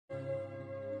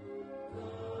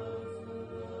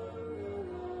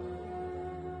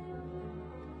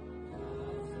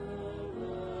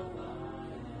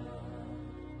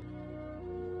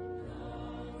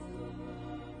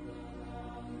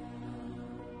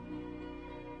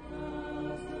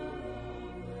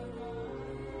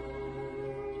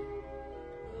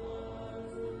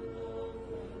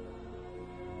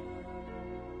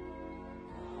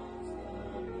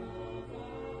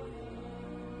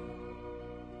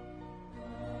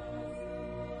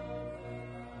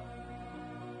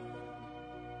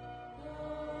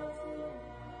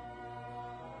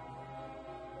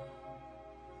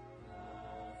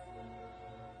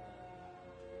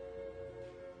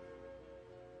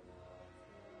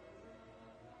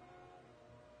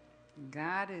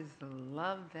God is the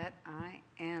love that I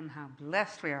am. How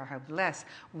blessed we are, how blessed.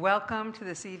 Welcome to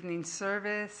this evening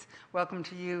service. Welcome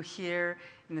to you here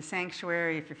in the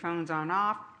sanctuary. If your phone's on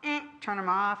off, turn them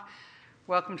off.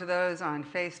 Welcome to those on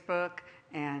Facebook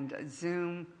and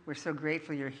Zoom. We're so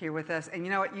grateful you're here with us. And you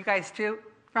know what, you guys too,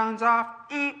 phones off,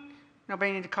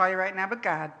 nobody need to call you right now but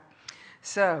God.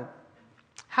 So,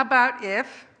 how about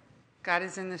if God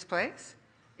is in this place?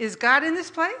 Is God in this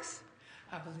place?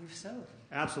 I believe so.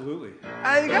 Absolutely.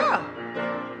 There you go.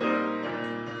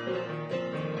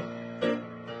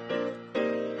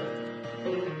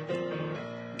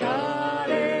 God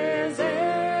is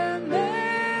in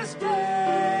this place.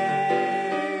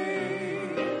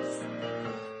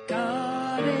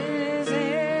 God is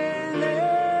in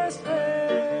this place.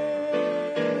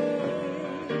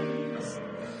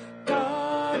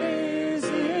 God is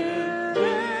in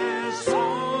this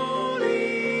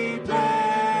holy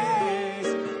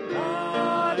place.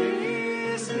 God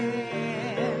is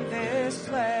in this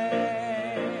place.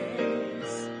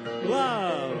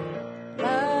 Love.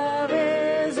 Love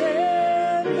is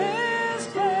in this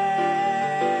place.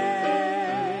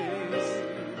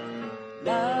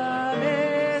 Love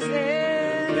is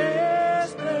in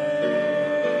this place.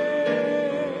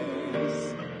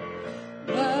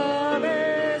 Love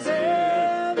is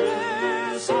in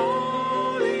this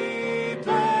holy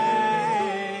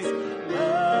place.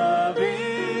 Love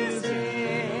is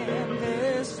in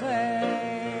this place.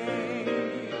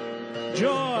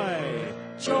 Joy.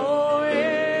 Joy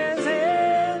is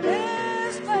in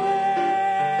this place.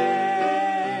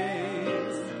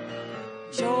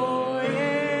 Joy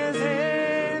is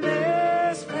in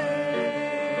this place.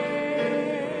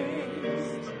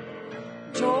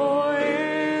 Joy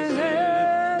is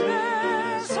in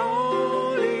this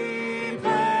holy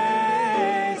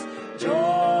place.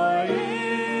 Joy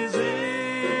is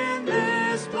in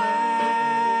this place.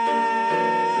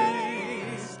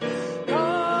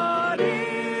 God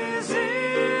is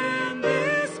in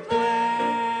this place.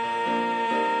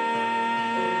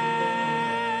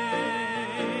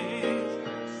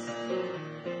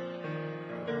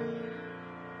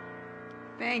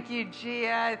 Thank you,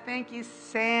 Gia. Thank you,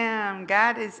 Sam.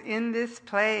 God is in this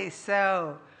place.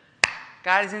 So,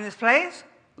 God is in this place.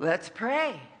 Let's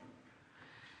pray.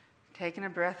 Taking a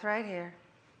breath right here.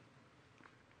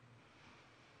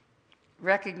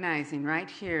 Recognizing right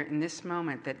here in this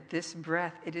moment that this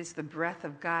breath, it is the breath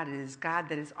of God. It is God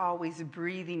that is always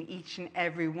breathing each and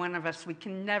every one of us. We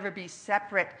can never be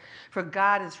separate, for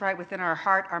God is right within our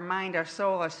heart, our mind, our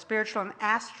soul, our spiritual and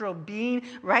astral being.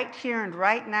 Right here and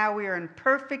right now, we are in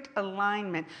perfect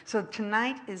alignment. So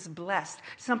tonight is blessed.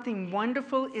 Something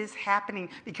wonderful is happening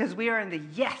because we are in the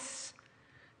yes.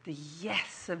 The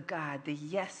yes of God, the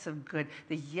yes of good,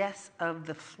 the yes of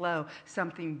the flow.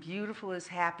 Something beautiful is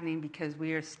happening because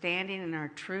we are standing in our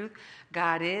truth.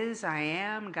 God is, I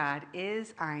am. God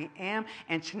is, I am.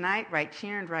 And tonight, right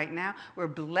here and right now, we're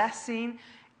blessing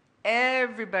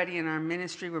everybody in our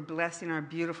ministry. We're blessing our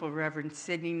beautiful Rev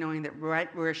Sydney, knowing that right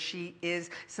where she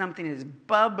is, something is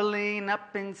bubbling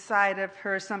up inside of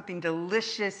her. Something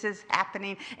delicious is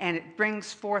happening, and it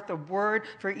brings forth a word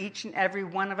for each and every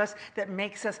one of us that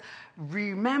makes us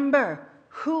remember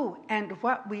who and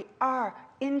what we are.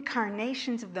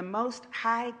 Incarnations of the Most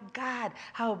High God.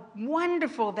 How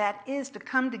wonderful that is to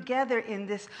come together in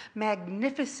this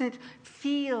magnificent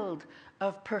field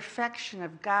of perfection,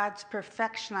 of God's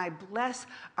perfection. I bless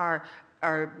our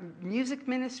music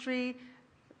ministry.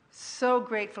 So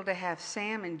grateful to have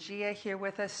Sam and Gia here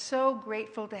with us. So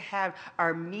grateful to have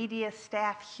our media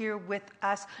staff here with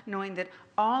us, knowing that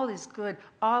all is good,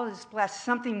 all is blessed.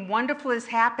 Something wonderful is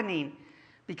happening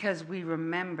because we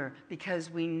remember, because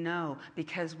we know,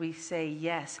 because we say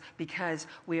yes, because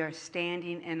we are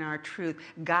standing in our truth.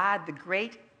 God, the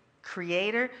great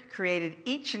Creator, created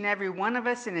each and every one of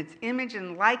us in its image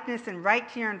and likeness, and right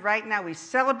here and right now we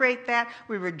celebrate that,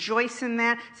 we rejoice in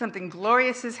that. Something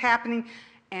glorious is happening,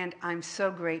 and I'm so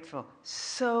grateful,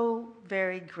 so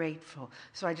very grateful.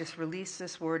 So I just release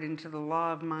this word into the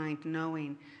law of mind,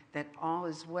 knowing that all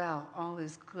is well, all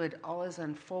is good, all is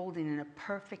unfolding in a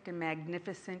perfect and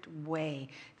magnificent way.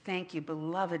 Thank you,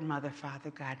 beloved Mother, Father,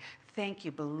 God. Thank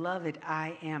you, beloved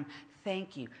I am.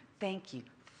 Thank you, thank you,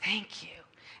 thank you.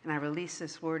 And I release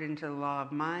this word into the law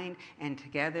of mind, and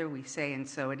together we say, and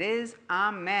so it is,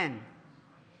 amen.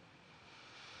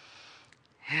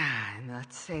 And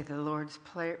let's say the Lord's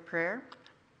Prayer.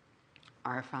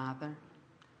 Our Father,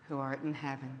 who art in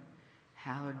heaven,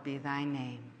 hallowed be thy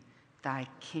name. Thy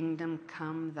kingdom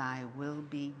come, thy will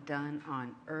be done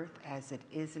on earth as it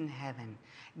is in heaven.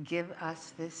 Give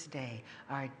us this day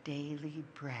our daily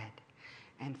bread,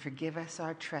 And forgive us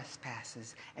our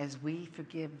trespasses as we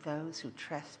forgive those who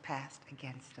trespass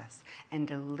against us. And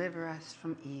deliver us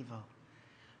from evil.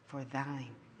 For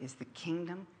thine is the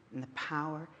kingdom and the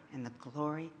power and the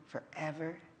glory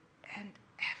forever and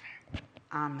ever.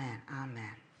 Amen.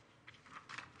 Amen.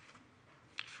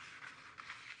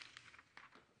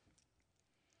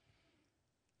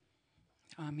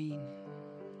 Amen.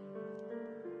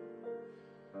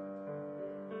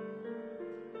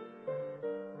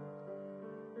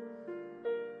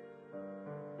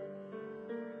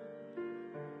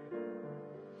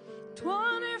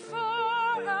 24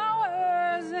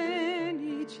 hours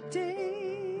in each day,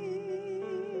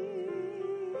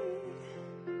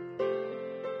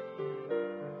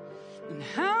 and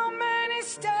how many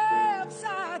steps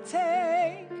I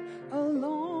take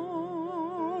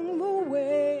along the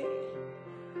way,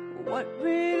 what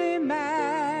really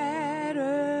matters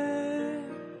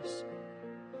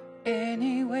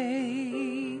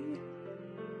anyway.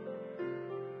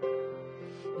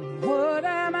 What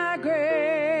am I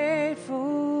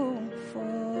grateful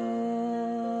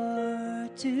for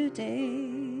today?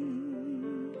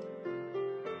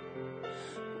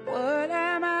 What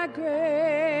am I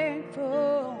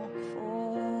grateful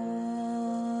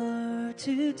for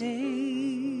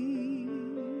today?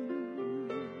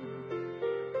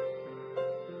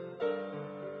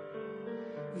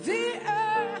 The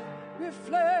earth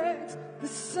reflects the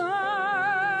sun.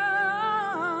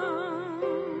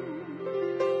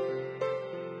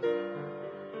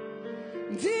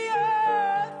 The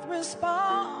earth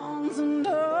responds and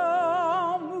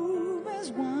all move as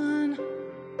one.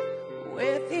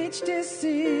 With each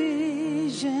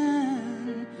decision,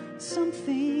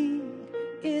 something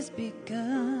is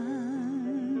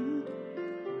begun.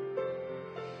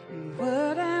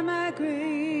 What am I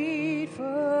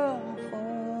grateful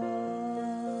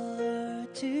for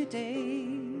today?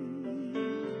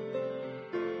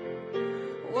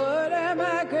 What am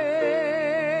I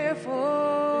grateful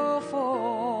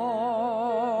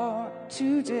for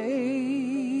today?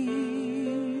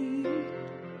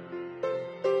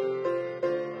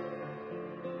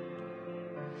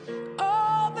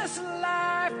 All this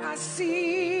life I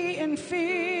see and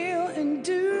feel and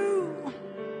do,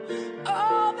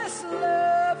 all this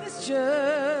love is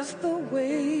just the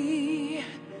way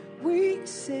we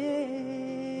say.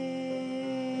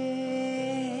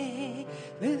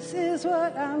 This is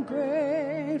what I'm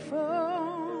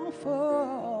grateful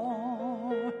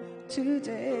for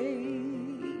today.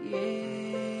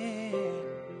 Yeah.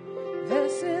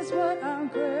 This is what I'm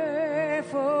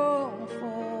grateful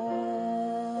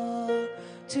for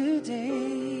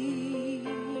today.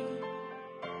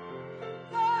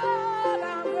 Lord,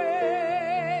 I'm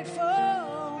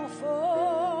grateful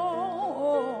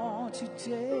for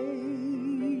today.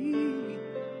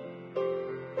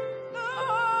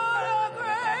 Lord, I'm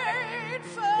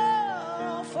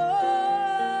grateful for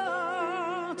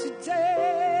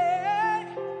today.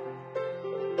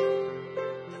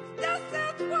 This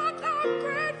is what I'm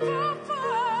grateful for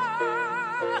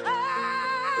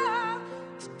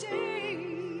today.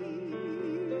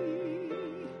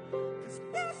 'Cause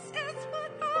this is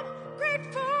what I'm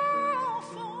grateful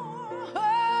for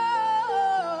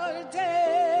today.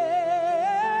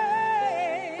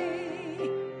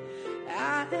 I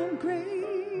am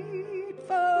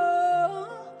grateful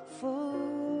for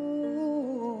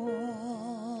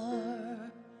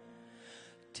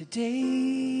today.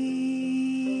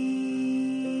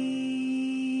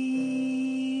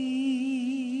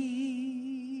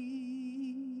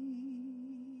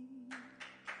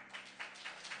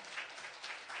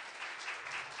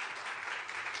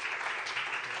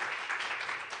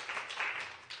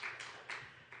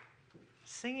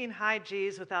 Singing high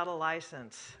G's without a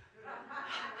license.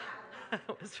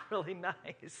 It was really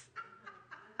nice.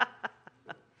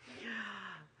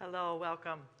 Hello,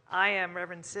 welcome. I am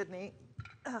Rev Sydney.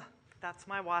 That's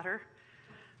my water.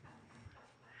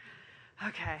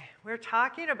 Okay, we're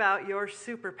talking about your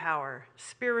superpower,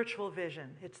 spiritual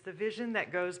vision. It's the vision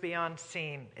that goes beyond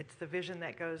seen. It's the vision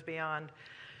that goes beyond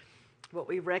what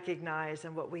we recognize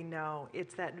and what we know.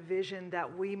 It's that vision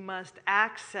that we must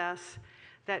access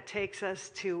that takes us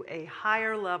to a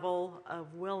higher level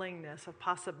of willingness, of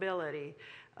possibility,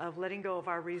 of letting go of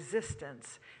our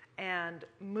resistance and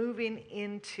moving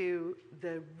into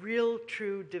the real,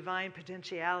 true, divine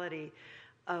potentiality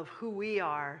of who we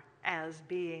are as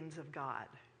beings of God.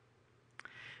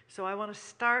 So I want to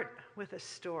start with a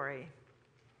story.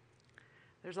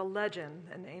 There's a legend,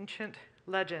 an ancient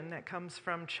legend that comes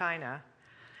from China,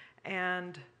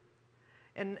 and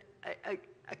a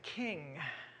king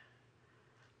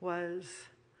was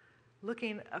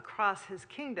looking across his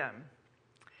kingdom,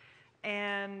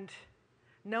 and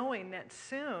knowing that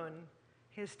soon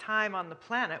his time on the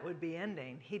planet would be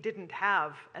ending. He didn't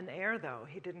have an heir, though.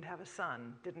 He didn't have a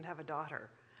son, didn't have a daughter.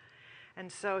 And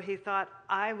so he thought,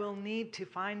 I will need to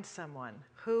find someone.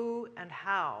 Who and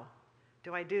how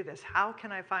do I do this? How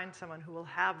can I find someone who will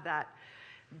have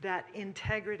that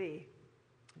integrity,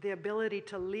 the ability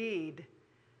to lead,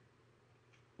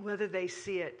 whether they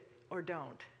see it or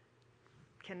don't?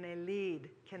 Can they lead?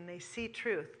 Can they see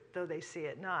truth, though they see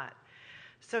it not?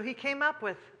 So he came up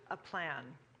with a plan,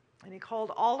 and he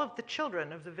called all of the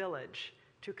children of the village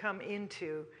to come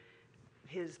into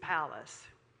his palace.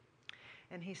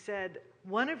 And he said,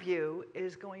 one of you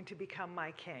is going to become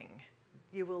my king.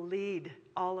 You will lead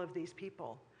all of these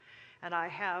people. And I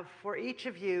have for each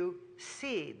of you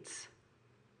seeds.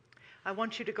 I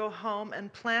want you to go home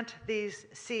and plant these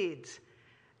seeds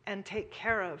and take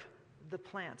care of the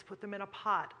plants. Put them in a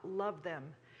pot, love them,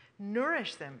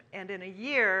 nourish them. And in a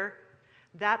year,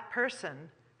 that person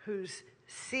whose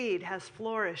seed has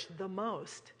flourished the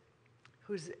most,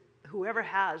 whoever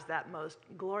has that most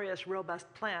glorious, robust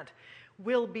plant,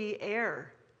 will be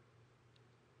heir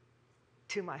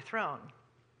to my throne.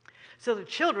 So the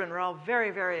children were all very,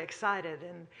 very excited,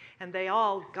 and they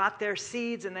all got their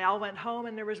seeds, and they all went home,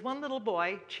 and there was one little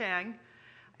boy, Chang,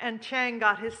 and Chang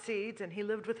got his seeds, and he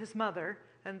lived with his mother,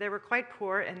 and they were quite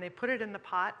poor, and they put it in the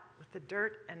pot with the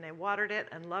dirt, and they watered it,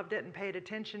 and loved it, and paid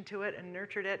attention to it, and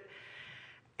nurtured it.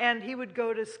 And he would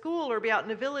go to school or be out in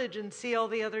the village and see all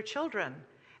the other children,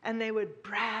 and they would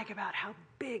brag about how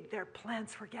big their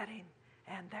plants were getting.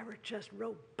 And they were just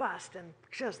robust and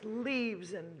just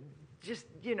leaves and just,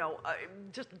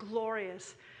 just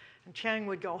glorious. And Chang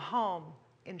would go home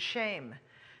in shame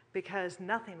because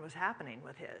nothing was happening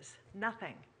with his.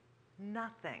 Nothing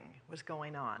was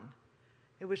going on.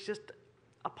 It was just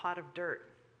a pot of dirt.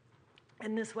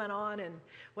 And this went on, and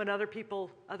when other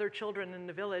children in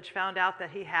the village found out that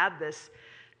he had this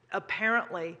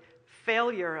apparently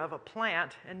failure of a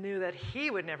plant and knew that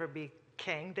he would never be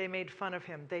king, they made fun of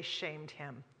him. They shamed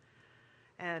him.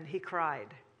 And he cried.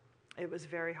 It was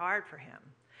very hard for him.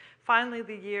 Finally,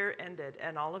 the year ended,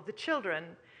 and all of the children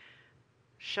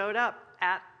showed up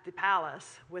at the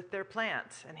palace with their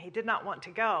plants. And he did not want to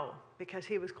go because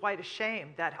he was quite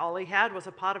ashamed that all he had was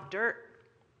a pot of dirt.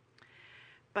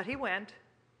 But he went,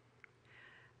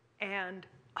 and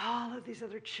all of these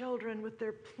other children with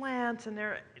their plants, and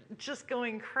they're just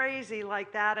going crazy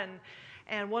like that.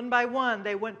 And one by one,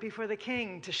 they went before the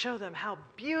king to show them how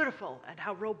beautiful and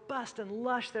how robust and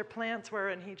lush their plants were,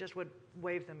 and he just would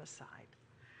wave them aside.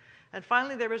 And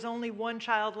finally, there was only one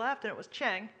child left, and it was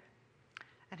Cheng,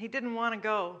 and he didn't want to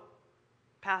go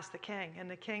past the king, and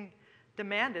the king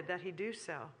demanded that he do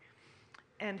so.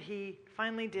 And he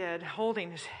finally did,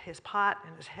 holding his pot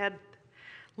and his head,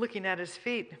 looking at his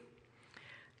feet,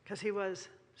 because he was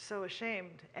so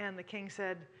ashamed. And the king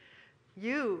said,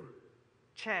 you,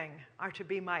 Cheng, are to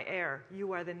be my heir.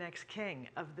 You are the next king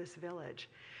of this village.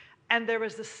 And there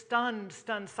was a stunned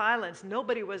silence.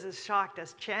 Nobody was as shocked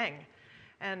as Cheng.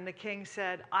 And the king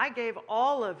said, I gave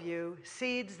all of you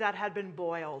seeds that had been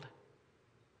boiled.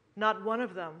 Not one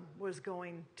of them was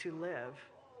going to live.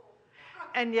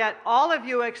 And yet all of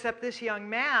you except this young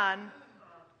man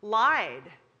lied.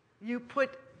 You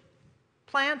put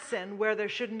plants in where there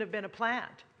shouldn't have been a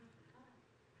plant.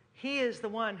 He is the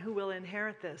one who will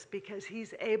inherit this because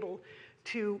he's able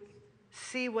to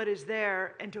see what is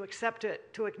there and to accept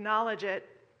it, to acknowledge it,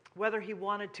 whether he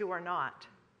wanted to or not.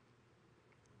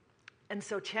 And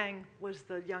so Cheng was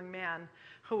the young man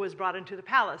who was brought into the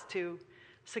palace to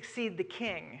succeed the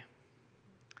king.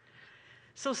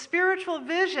 So spiritual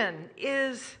vision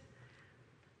is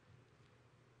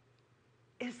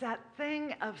that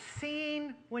thing of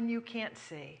seeing when you can't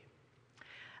see,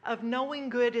 of knowing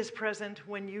good is present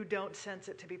when you don't sense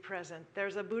it to be present.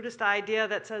 There's a Buddhist idea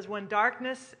that says when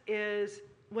darkness is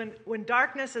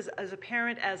as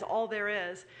apparent as all there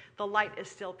is, the light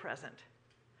is still present.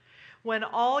 When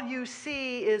all you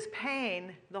see is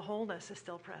pain, the wholeness is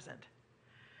still present.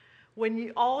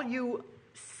 When all you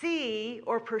see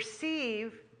or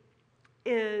perceive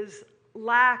is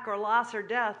lack or loss or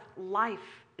death,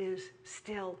 life is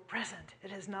still present.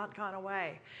 It has not gone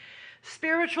away.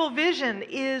 Spiritual vision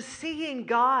is seeing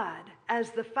God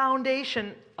as the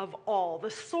foundation of all, the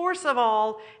source of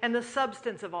all, and the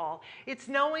substance of all. It's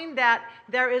knowing that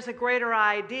there is a greater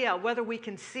idea, whether we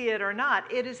can see it or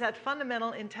not. It is that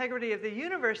fundamental integrity of the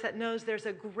universe that knows there's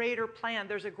a greater plan,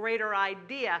 there's a greater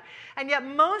idea. And yet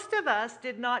most of us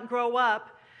did not grow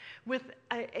up with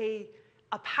a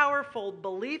powerful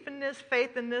belief in this,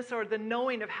 faith in this, or the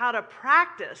knowing of how to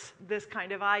practice this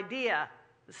kind of idea.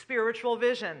 spiritual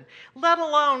vision, let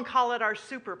alone call it our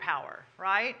superpower,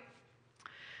 right?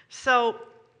 So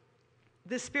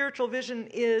this spiritual vision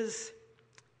is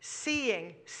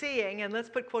seeing, and let's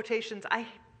put quotations.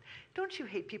 Don't you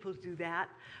hate people who do that?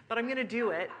 But I'm going to do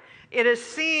it. It is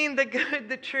seeing the good,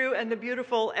 the true, and the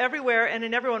beautiful everywhere and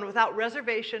in everyone without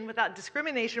reservation, without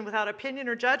discrimination, without opinion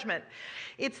or judgment.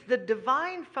 It's the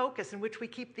divine focus in which we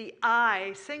keep the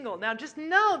eye single. Now just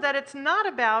know that it's not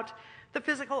about the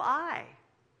physical eye.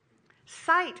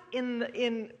 Sight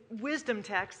in wisdom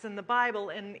texts, in the Bible,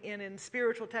 and in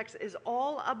spiritual texts is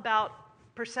all about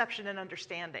perception and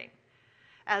understanding,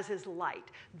 as is light.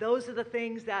 Those are the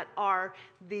things that are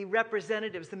the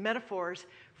representatives, the metaphors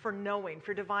for knowing,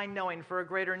 for divine knowing, for a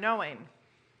greater knowing.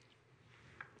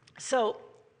 So,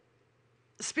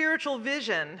 spiritual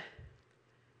vision,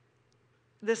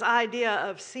 this idea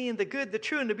of seeing the good, the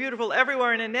true, and the beautiful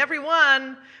everywhere and in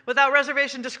everyone without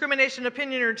reservation, discrimination,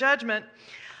 opinion, or judgment.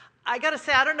 I got to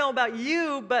say, I don't know about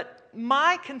you, but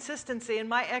my consistency and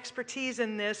my expertise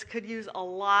in this could use a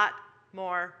lot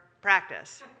more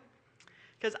practice.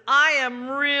 Because I am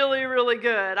really, really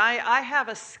good. I have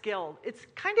a skill. It's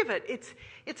kind of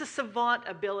it's a savant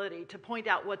ability to point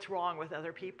out what's wrong with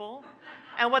other people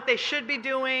and what they should be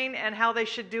doing and how they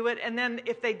should do it. And then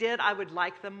if they did, I would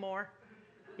like them more.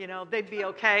 You know, they'd be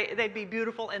okay. They'd be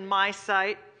beautiful in my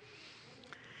sight.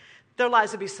 Their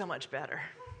lives would be so much better.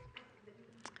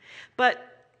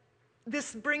 But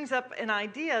this brings up an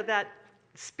idea that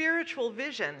spiritual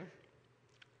vision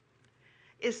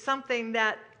is something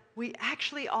that we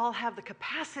actually all have the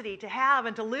capacity to have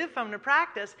and to live from, to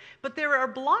practice, but there are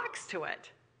blocks to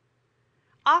it.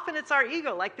 Often it's our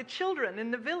ego, like the children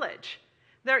in the village.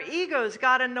 Their egos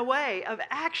got in the way of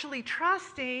actually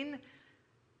trusting.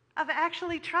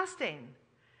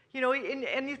 You know,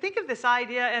 and you think of this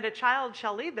idea, and a child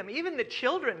shall lead them. Even the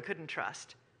children couldn't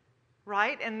trust,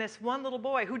 right? And this one little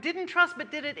boy who didn't trust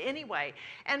but did it anyway.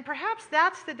 And perhaps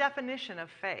that's the definition of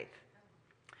faith.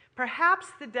 Perhaps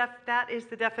that is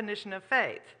the definition of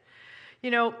faith.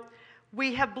 You know,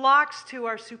 we have blocks to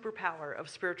our superpower of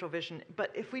spiritual vision,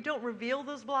 but if we don't reveal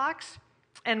those blocks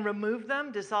and remove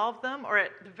them, dissolve them, or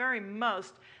at the very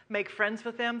most make friends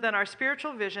with them, then our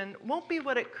spiritual vision won't be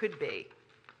what it could be.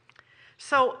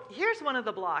 So here's one of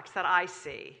the blocks that I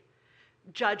see.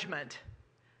 Judgment.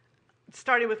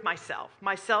 Starting with myself,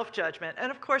 my self-judgment, and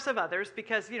of course of others,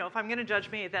 because, you know, if I'm going to judge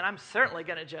me, then I'm certainly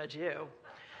going to judge you.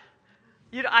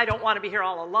 I don't want to be here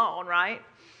all alone, right?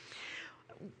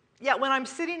 Yet when I'm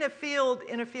sitting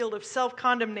in a field of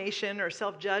self-condemnation or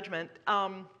self-judgment,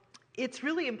 it's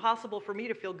really impossible for me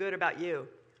to feel good about you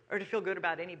or to feel good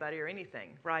about anybody or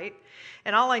anything, right?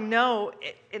 And all I know,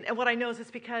 and what I know is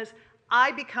it's because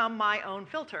I become my own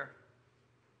filter.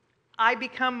 I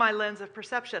become my lens of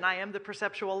perception. I am the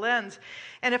perceptual lens.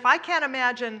 And if I can't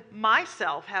imagine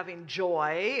myself having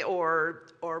joy or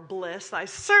bliss, I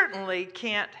certainly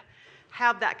can't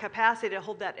have that capacity to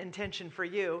hold that intention for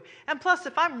you. And plus,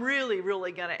 if I'm really,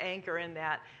 really going to anchor in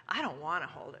that, I don't want to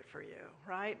hold it for you,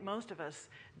 right? Most of us,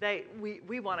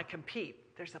 we want to compete.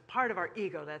 There's a part of our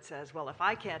ego that says, well, if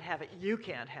I can't have it, you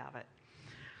can't have it.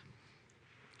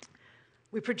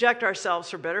 We project ourselves,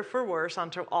 for better or for worse,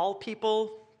 onto all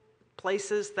people,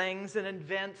 places, things, and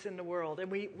events in the world. And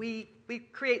we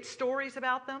create stories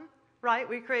about them, right?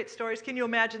 We create stories. Can you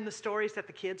imagine the stories that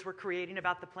the kids were creating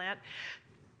about the plant?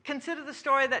 Consider the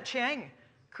story that Chang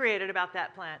created about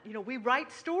that plant. You know, we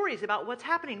write stories about what's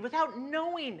happening without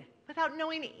knowing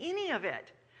any of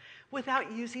it,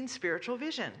 without using spiritual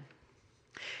vision.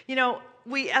 You know,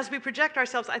 as we project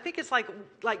ourselves, I think it's like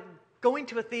going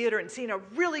to a theater and seeing a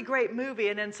really great movie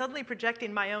and then suddenly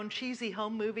projecting my own cheesy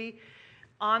home movie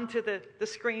onto the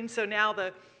screen. So now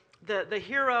the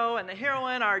hero and the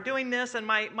heroine are doing this, and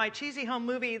my cheesy home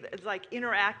movie is like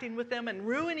interacting with them and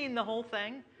ruining the whole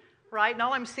thing. Right? And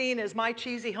all I'm seeing is my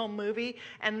cheesy home movie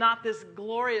and not this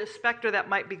glorious specter that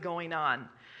might be going on.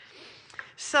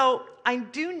 So I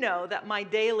do know that my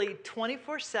daily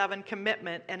 24/7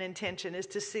 commitment and intention is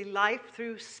to see life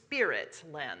through Spirit's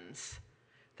lens.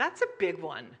 That's a big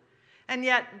one. And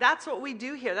yet that's what we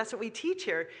do here. That's what we teach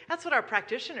here. That's what our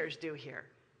practitioners do here.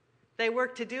 They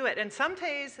work to do it. And some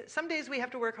days we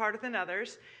have to work harder than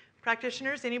others.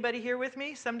 Practitioners, anybody here with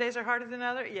me? Some days are harder than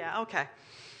others? Yeah, okay.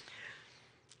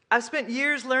 I've spent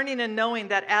years learning and knowing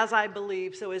that as I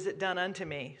believe, so is it done unto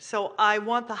me. So I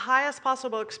want the highest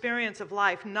possible experience of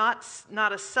life, not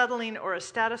a settling or a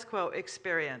status quo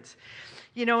experience.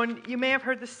 You know, and you may have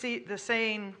heard the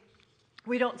saying,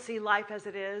 we don't see life as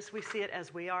it is, we see it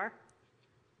as we are.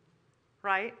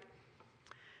 Right?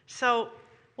 So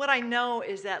what I know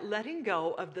is that letting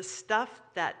go of the stuff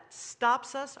that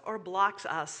stops us or blocks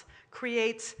us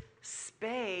creates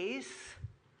space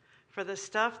for the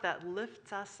stuff that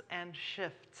lifts us and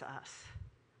shifts us.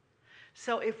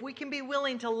 So if we can be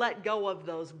willing to let go of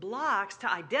those blocks,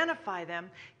 to identify them,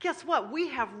 guess what? We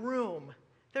have room.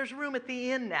 There's room at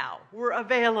the inn now. We're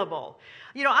available.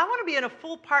 I want to be in a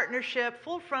full partnership,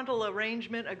 full frontal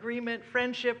arrangement, agreement,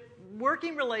 friendship,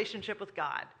 working relationship with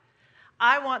God.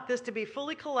 I want this to be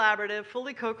fully collaborative,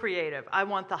 fully co-creative. I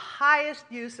want the highest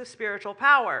use of spiritual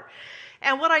power.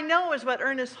 And what I know is what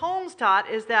Ernest Holmes taught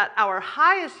is that our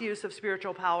highest use of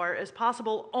spiritual power is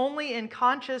possible only in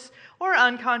conscious or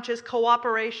unconscious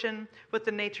cooperation with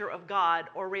the nature of God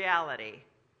or reality.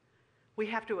 We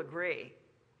have to agree.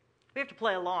 We have to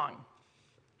play along.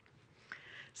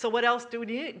 So what else do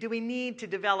we need to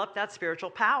develop that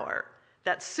spiritual power,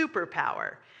 that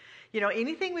superpower?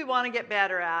 Anything we want to get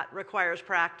better at requires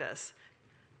practice.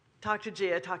 Talk to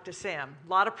Gia, talk to Sam. A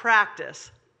lot of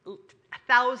practice.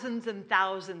 Thousands and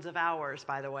thousands of hours,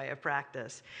 by the way, of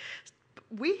practice.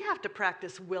 We have to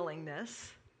practice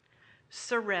willingness,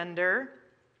 surrender.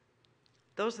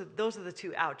 Those are the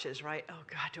two ouches, right? Oh,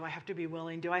 God, do I have to be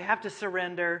willing? Do I have to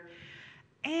surrender?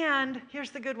 And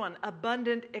here's the good one,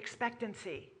 abundant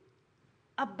expectancy.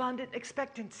 Abundant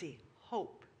expectancy,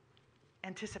 hope,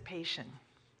 anticipation.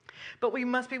 But we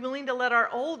must be willing to let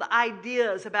our old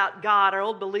ideas about God, our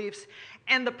old beliefs,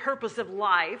 and the purpose of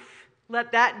life,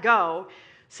 let that go,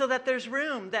 so that there's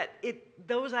room that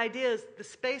those ideas, the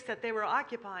space that they were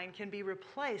occupying, can be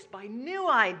replaced by new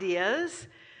ideas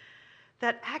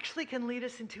that actually can lead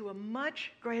us into a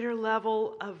much greater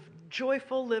level of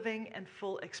joyful living and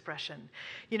full expression.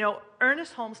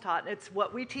 Ernest Holmes taught, and it's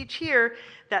what we teach here,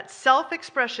 that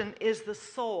self-expression is the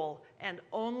sole and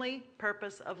only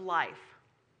purpose of life.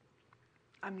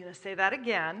 I'm going to say that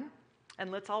again,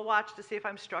 and let's all watch to see if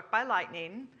I'm struck by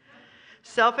lightning.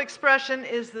 Self-expression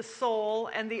is the sole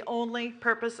and the only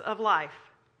purpose of life.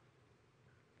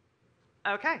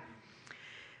 Okay.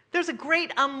 There's a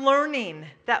great unlearning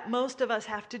that most of us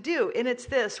have to do, and it's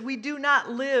this. We do not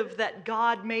live that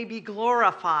God may be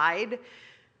glorified.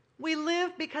 We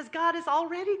live because God is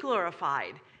already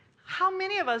glorified. How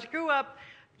many of us grew up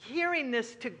hearing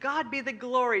this, to God be the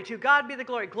glory, to God be the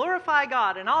glory, glorify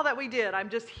God, and all that we did. I'm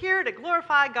just here to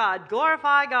glorify God,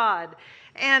 glorify God.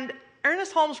 And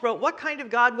Ernest Holmes wrote, what kind of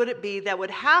God would it be that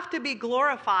would have to be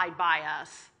glorified by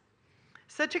us?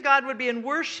 Such a God would be in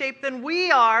worse shape than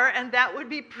we are, and that would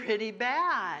be pretty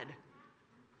bad.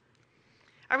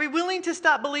 Are we willing to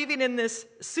stop believing in this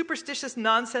superstitious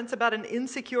nonsense about an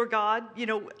insecure God?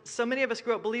 So many of us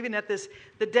grew up believing that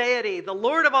the deity, the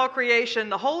Lord of all creation,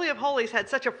 the Holy of Holies, had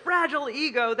such a fragile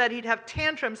ego that he'd have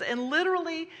tantrums and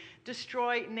literally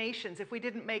destroy nations if we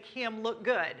didn't make him look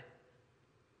good.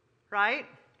 Right?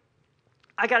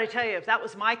 I got to tell you, if that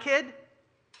was my kid,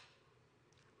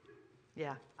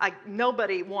 yeah,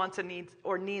 nobody wants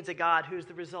needs a God who's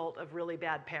the result of really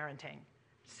bad parenting.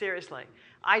 Seriously.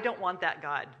 I don't want that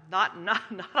God. Not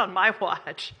on my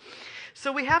watch.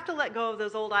 So we have to let go of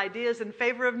those old ideas in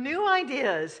favor of new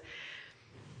ideas.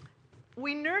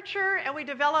 We nurture and we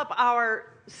develop our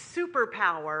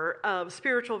superpower of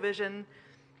spiritual vision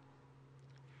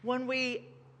when we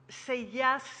say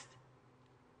yes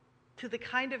to the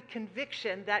kind of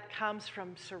conviction that comes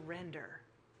from surrender.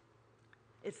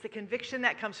 It's the conviction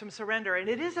that comes from surrender. And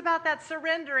it is about that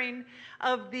surrendering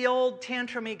of the old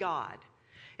tantrumy God.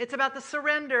 It's about the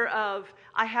surrender of,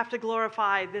 I have to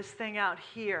glorify this thing out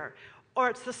here. Or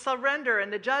it's the surrender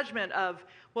and the judgment of,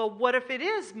 well, what if it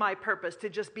is my purpose to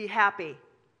just be happy,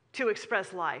 to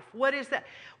express life? What is that?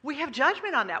 We have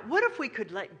judgment on that. What if we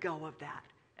could let go of that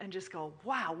and just go,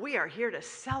 wow, we are here to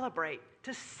celebrate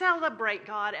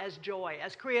God as joy,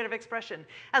 as creative expression,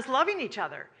 as loving each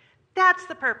other. That's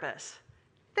the purpose.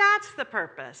 That's the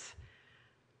purpose.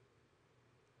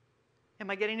 Am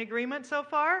I getting agreement so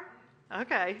far?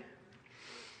 Okay.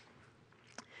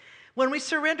 When we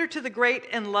surrender to the great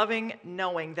and loving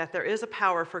knowing that there is a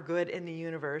power for good in the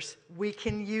universe, we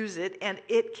can use it and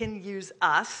it can use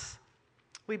us.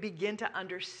 We begin to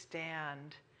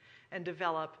understand and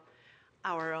develop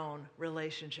our own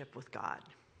relationship with God.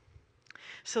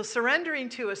 So surrendering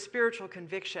to a spiritual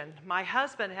conviction, my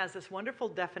husband has this wonderful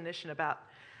definition about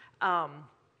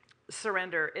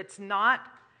surrender. It's not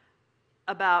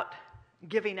about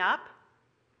giving up.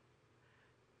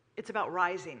 It's about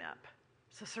rising up.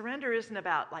 So surrender isn't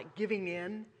about like giving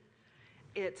in.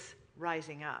 It's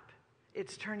rising up.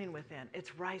 It's turning within.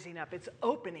 It's rising up. It's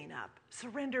opening up.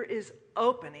 Surrender is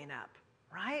opening up,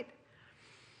 right?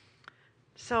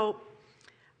 So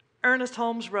Ernest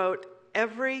Holmes wrote,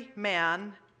 every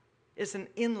man is an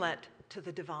inlet to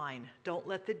the divine. Don't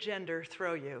let the gender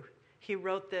throw you. He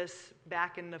wrote this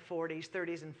back in the 40s,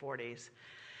 30s, and 40s.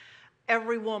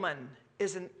 Every woman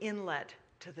is an inlet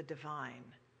to the divine.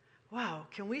 Wow,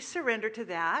 can we surrender to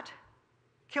that?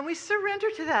 Can we surrender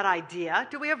to that idea?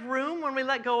 Do we have room when we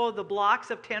let go of the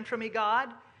blocks of tantrumy God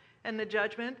and the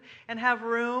judgment, and have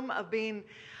room of being,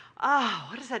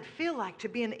 what does that feel like to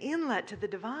be an inlet to the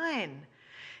divine?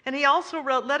 And he also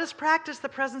wrote, let us practice the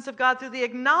presence of God through the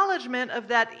acknowledgement of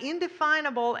that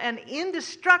indefinable and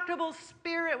indestructible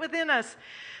spirit within us,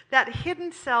 that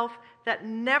hidden self that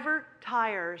never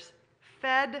tires,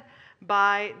 fed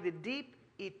by the deep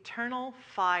eternal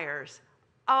fires.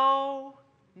 Oh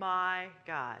my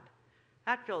God.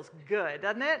 That feels good,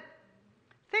 doesn't it?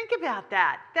 Think about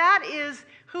that. That is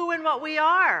who and what we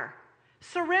are.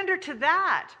 Surrender to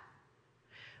that.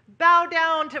 Bow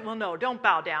down to, well, no, don't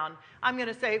bow down. I'm going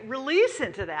to say release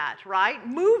into that, right?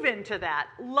 Move into that.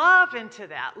 Love into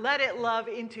that. Let it love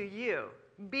into you.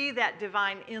 Be that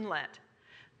divine inlet.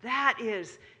 That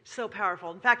is so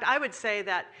powerful. In fact, I would say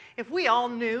that if we all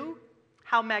knew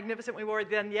how magnificent we were,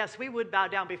 then yes, we would bow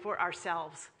down before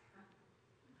ourselves.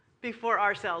 Before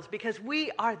ourselves, because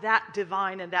we are that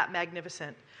divine and that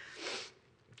magnificent.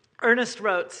 Ernest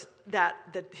wrote that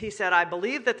he said, I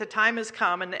believe that the time has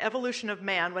come in the evolution of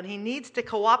man when he needs to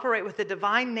cooperate with the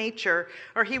divine nature,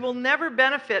 or he will never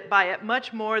benefit by it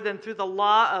much more than through the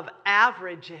law of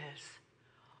averages.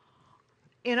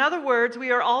 In other words,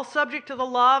 we are all subject to the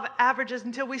law of averages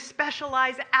until we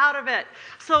specialize out of it.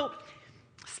 So,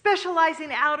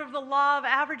 specializing out of the law of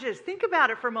averages, think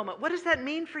about it for a moment. What does that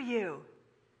mean for you?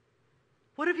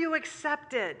 What have you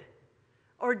accepted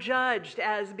or judged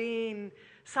as being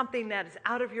something that is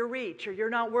out of your reach, or you're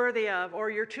not worthy of, or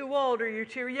you're too old, or you're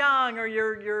too young, or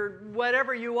you're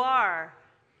whatever you are?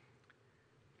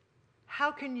 How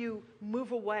can you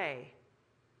move away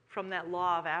from that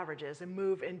law of averages and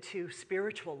move into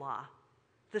spiritual law?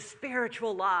 The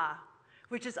spiritual law,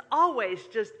 which is always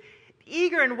just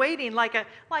eager and waiting, like a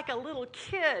little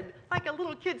kid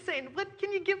saying, what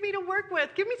can you give me to work with?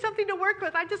 Give me something to work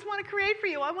with. I just want to create for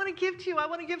you. I want to give to you. I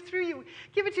want to give through you.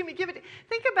 Give it to me.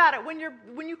 Think about it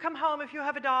when you come home. If you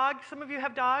have a dog, some of you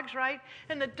have dogs, right?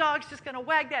 And the dog's just going to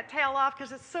wag that tail off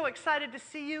because it's so excited to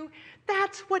see you.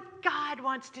 That's what God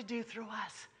wants to do through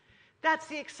us. That's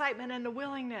the excitement and the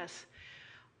willingness.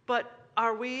 But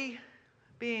are we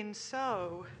being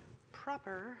so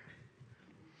proper?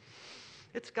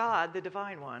 It's God, the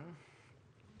divine one.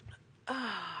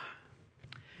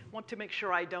 Want to make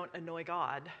sure I don't annoy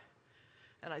God.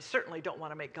 And I certainly don't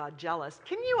want to make God jealous.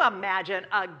 Can you imagine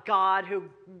a God who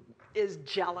is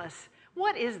jealous?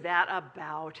 What is that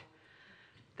about?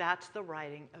 That's the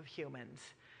writing of humans.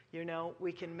 You know,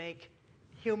 we can make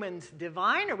humans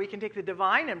divine, or we can take the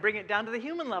divine and bring it down to the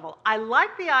human level. I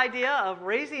like the idea of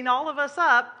raising all of us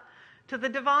up to the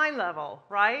divine level,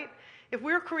 right? If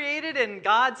we're created in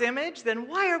God's image, then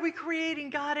why are we creating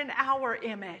God in our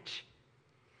image?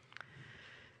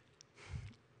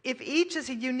 If each is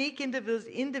a unique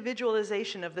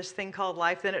individualization of this thing called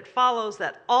life, then it follows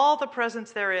that all the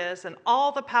presence there is and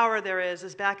all the power there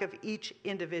is back of each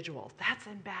individual. That's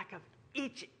in back of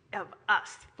each of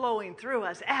us, flowing through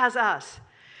us as us.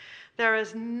 There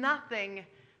is nothing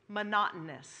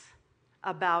monotonous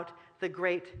about the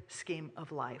great scheme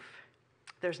of life.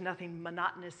 There's nothing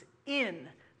monotonous in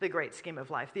the great scheme of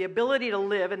life. The ability to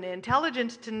live and the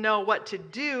intelligence to know what to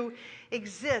do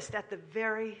exist at the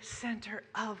very center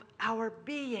of our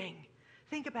being.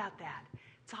 Think about that.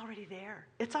 It's already there.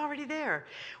 It's already there.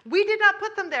 We did not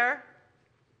put them there.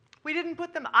 We didn't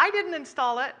put them. I didn't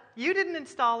install it. You didn't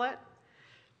install it.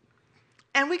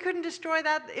 And we couldn't destroy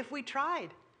that if we tried.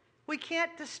 We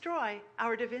can't destroy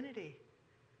our divinity.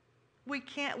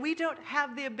 We don't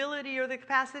have the ability or the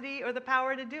capacity or the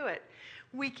power to do it.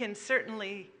 We can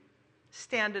certainly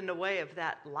stand in the way of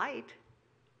that light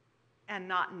and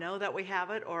not know that we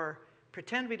have it, or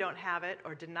pretend we don't have it,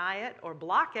 or deny it, or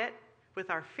block it with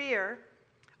our fear.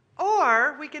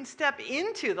 Or we can step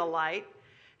into the light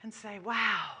and say,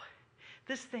 wow,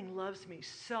 this thing loves me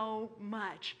so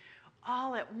much.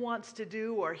 All it wants to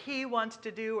do, or he wants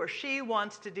to do, or she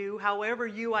wants to do, however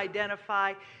you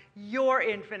identify your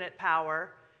infinite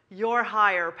power, your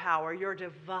higher power, your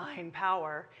divine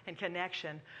power and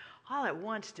connection, all it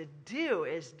wants to do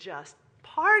is just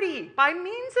party by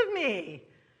means of me.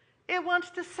 It wants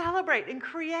to celebrate and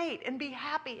create and be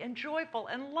happy and joyful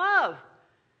and love.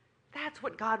 That's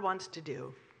what God wants to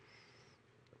do.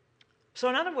 So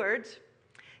in other words,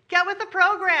 get with the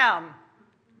program.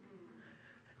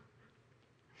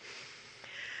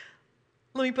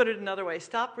 Let me put it another way.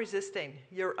 Stop resisting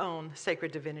your own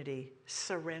sacred divinity.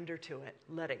 Surrender to it.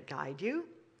 Let it guide you.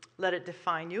 Let it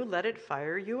define you. Let it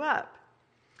fire you up.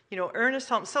 Ernest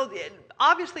Holmes. So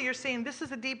obviously you're seeing this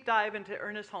is a deep dive into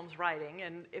Ernest Holmes' writing.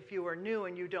 And if you are new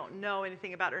and you don't know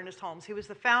anything about Ernest Holmes, he was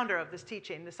the founder of this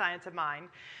teaching, the science of mind.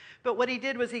 But what he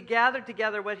did was he gathered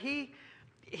together what he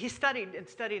studied and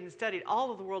studied and studied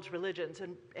all of the world's religions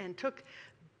and took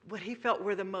what he felt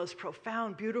were the most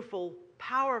profound, beautiful,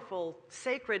 powerful,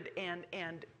 sacred,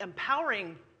 and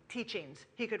empowering teachings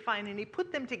he could find, and he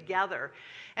put them together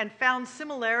and found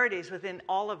similarities within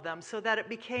all of them so that it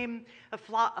became a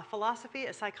philosophy,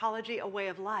 a psychology, a way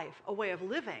of life, a way of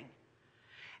living,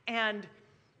 and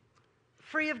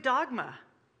free of dogma,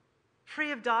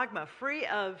 free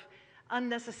of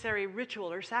unnecessary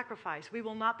ritual or sacrifice. We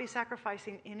will not be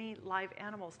sacrificing any live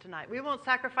animals tonight. We won't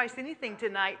sacrifice anything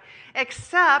tonight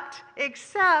except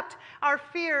our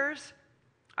fears,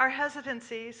 our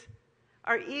hesitancies,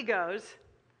 our egos,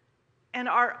 and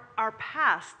our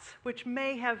pasts, which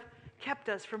may have kept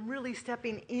us from really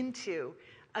stepping into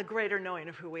a greater knowing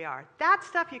of who we are. That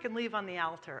stuff you can leave on the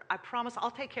altar. I promise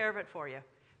I'll take care of it for you.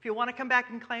 If you want to come back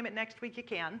and claim it next week, you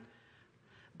can.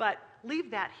 But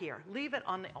leave that here. Leave it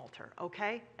on the altar,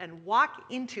 okay? And walk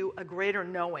into a greater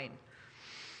knowing.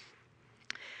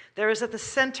 There is at the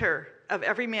center of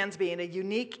every man's being a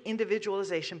unique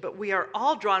individualization, but we are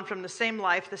all drawn from the same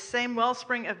life, the same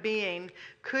wellspring of being,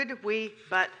 could we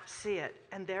but see it.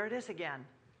 And there it is again.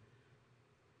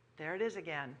 There it is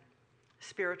again.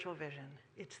 Spiritual vision.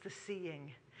 It's the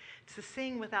seeing. It's the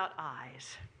seeing without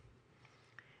eyes.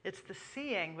 It's the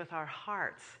seeing with our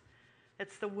hearts.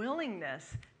 It's the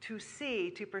willingness to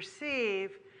see, to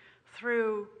perceive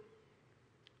through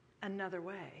another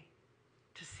way.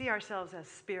 To see ourselves as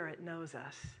Spirit knows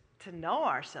us. To know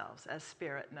ourselves as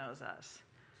Spirit knows us.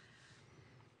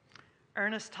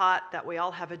 Ernest taught that we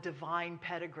all have a divine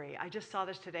pedigree. I just saw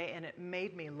this today and it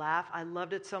made me laugh. I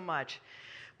loved it so much.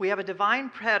 We have a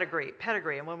divine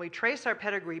pedigree, and when we trace our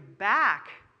pedigree back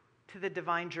to the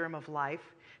divine germ of life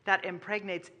that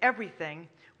impregnates everything,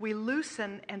 we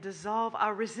loosen and dissolve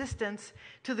our resistance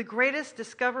to the greatest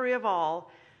discovery of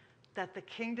all, that the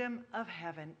kingdom of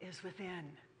heaven is within.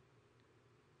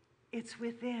 It's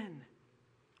within.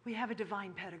 We have a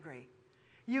divine pedigree.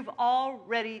 You've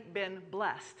already been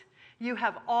blessed. You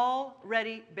have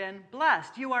already been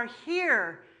blessed. You are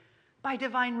here by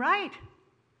divine right.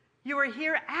 You are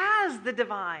here as the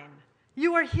divine.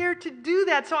 You are here to do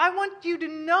that. So I want you to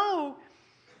know,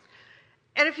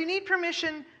 and if you need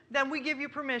permission, then we give you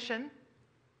permission.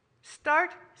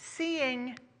 Start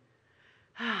seeing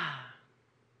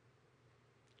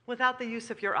without the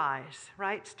use of your eyes,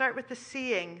 right? Start with the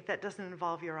seeing that doesn't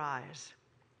involve your eyes.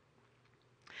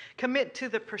 Commit to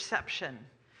the perception.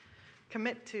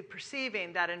 Commit to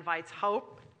perceiving that invites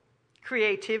hope,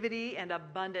 creativity, and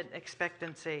abundant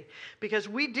expectancy. Because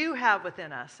we do have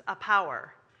within us a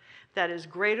power that is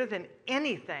greater than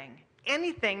anything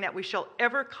that we shall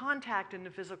ever contact in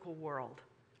the physical world.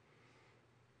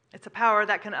 It's a power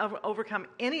that can overcome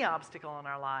any obstacle in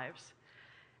our lives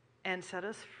and set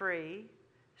us free,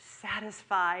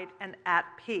 satisfied, and at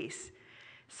peace.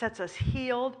 Sets us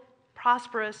healed,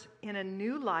 prosperous, in a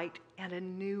new light and a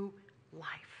new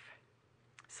life.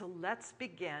 So let's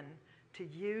begin to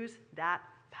use that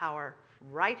power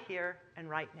right here and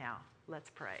right now. Let's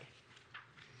pray.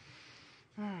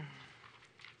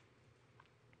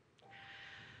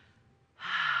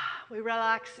 We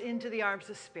relax into the arms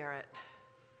of Spirit.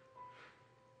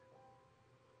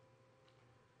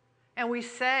 And we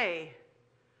say,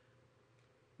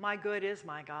 my good is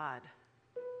my God.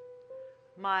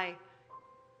 My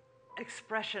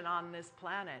expression on this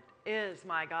planet is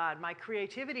my God. My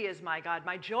creativity is my God.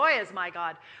 My joy is my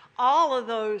God. All of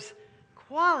those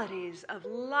qualities of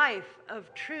life,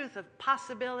 of truth, of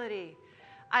possibility,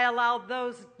 I allow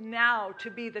those now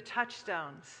to be the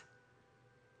touchstones.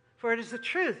 For it is the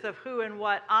truth of who and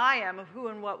what I am, of who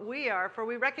and what we are. For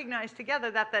we recognize together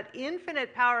that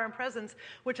infinite power and presence,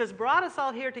 which has brought us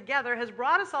all here together, has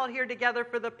brought us all here together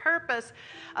for the purpose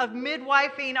of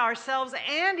midwifing ourselves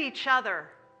and each other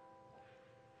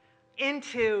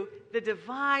into the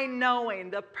divine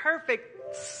knowing, the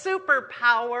perfect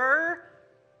superpower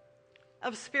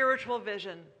of spiritual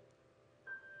vision.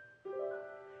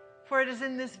 For it is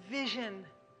in this vision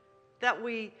that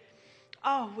we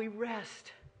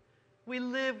rest. We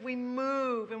live, we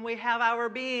move, and we have our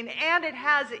being. And it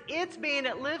has its being.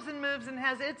 It lives and moves and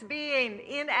has its being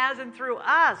in, as, and through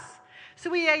us. So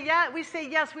we say,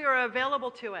 yes, we are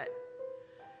available to it.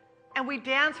 And we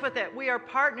dance with it. We are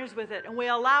partners with it. And we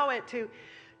allow it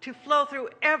to flow through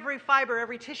every fiber,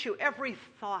 every tissue, every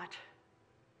thought.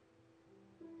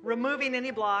 Removing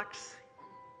any blocks.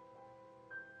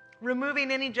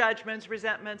 removing any judgments,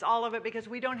 resentments, all of it, because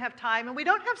we don't have time and we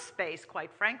don't have space,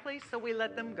 quite frankly, so we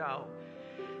let them go.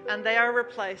 And they are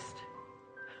replaced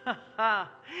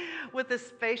with the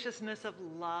spaciousness of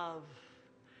love.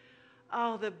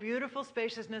 Oh, the beautiful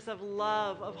spaciousness of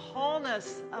love, of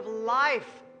wholeness, of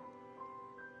life.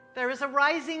 There is a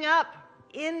rising up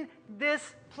in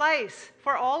this place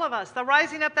for all of us. The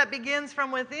rising up that begins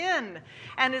from within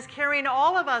and is carrying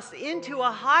all of us into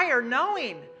a higher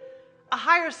knowing, a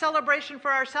higher celebration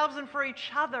for ourselves and for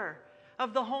each other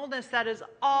of the wholeness that is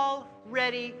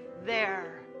already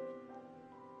there.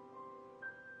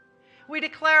 We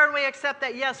declare and we accept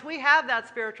that, yes, we have that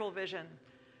spiritual vision.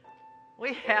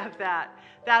 We have that.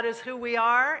 That is who we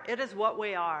are. It is what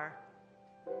we are.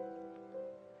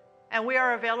 And we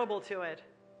are available to it.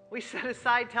 We set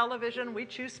aside television. We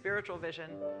choose spiritual vision.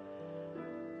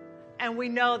 And we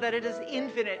know that it is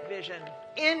infinite vision,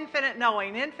 infinite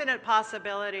knowing, infinite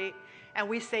possibility. And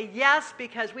we say yes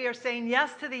because we are saying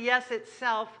yes to the yes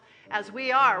itself as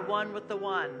we are one with the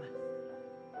one.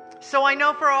 So I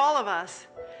know for all of us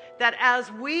that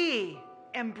as we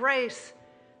embrace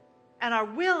and are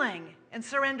willing and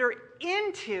surrender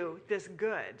into this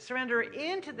good,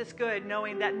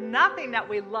 knowing that nothing that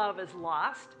we love is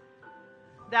lost,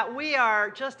 that we are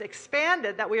just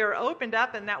expanded, that we are opened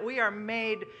up, and that we are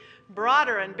made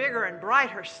broader and bigger and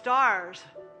brighter stars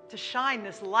to shine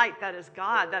this light that is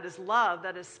God, that is love,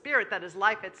 that is spirit, that is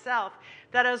life itself,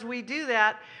 that as we do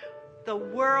that, the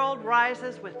world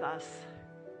rises with us.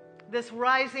 This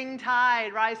rising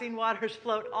tide, rising waters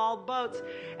float all boats.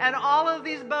 And all of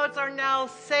these boats are now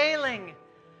sailing.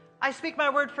 I speak my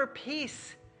word for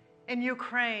peace in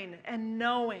Ukraine and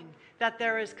knowing that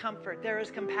there is comfort, there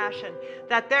is compassion,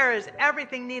 that there is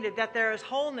everything needed, that there is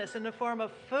wholeness in the form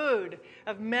of food,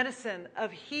 of medicine,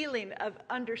 of healing, of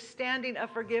understanding, of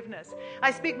forgiveness.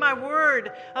 I speak my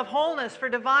word of wholeness for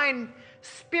divine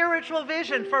spiritual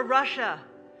vision for Russia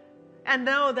and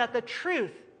know that the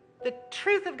truth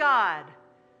of God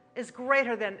is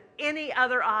greater than any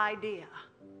other idea,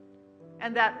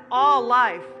 and that all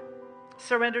life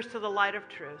surrenders to the light of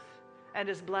truth and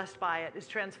is blessed by it, is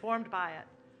transformed by it.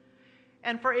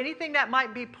 And for anything that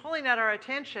might be pulling at our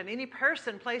attention, any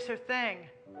person, place, or thing,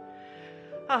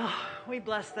 we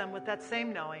bless them with that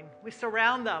same knowing. We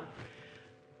surround them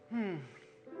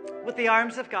with the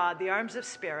arms of God, the arms of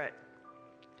spirit,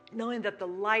 knowing that the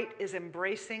light is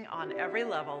embracing on every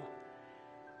level,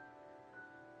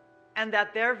 and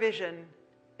that their vision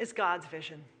is God's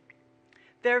vision.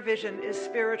 Their vision is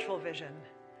spiritual vision.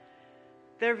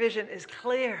 Their vision is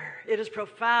clear. It is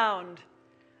profound.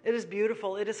 It is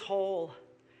beautiful. It is whole.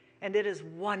 And it is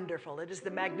wonderful. It is the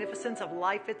magnificence of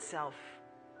life itself.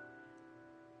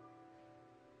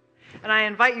 And I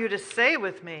invite you to say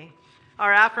with me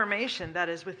our affirmation that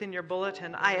is within your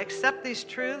bulletin. I accept these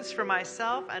truths for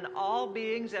myself and all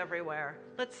beings everywhere.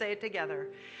 Let's say it together.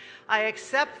 I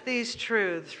accept these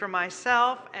truths for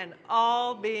myself and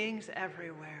all beings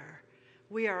everywhere.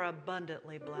 We are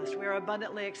abundantly blessed. We are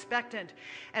abundantly expectant.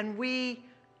 And we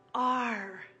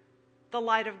are the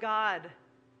light of God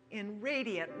in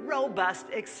radiant, robust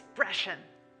expression.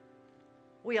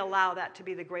 We allow that to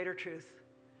be the greater truth,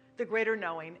 the greater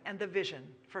knowing, and the vision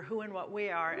for who and what we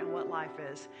are and what life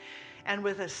is. And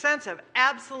with a sense of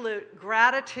absolute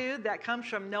gratitude that comes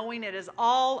from knowing it is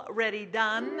already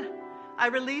done, I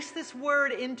release this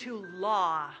word into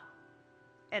law,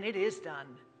 and it is done.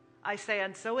 I say,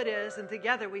 and so it is, and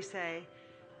together we say,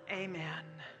 amen.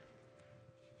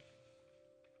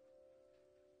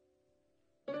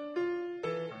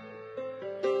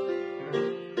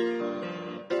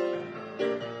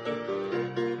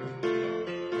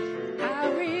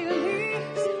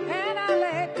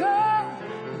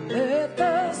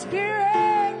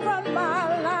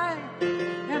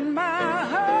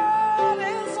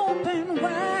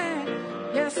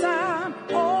 I'm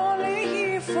only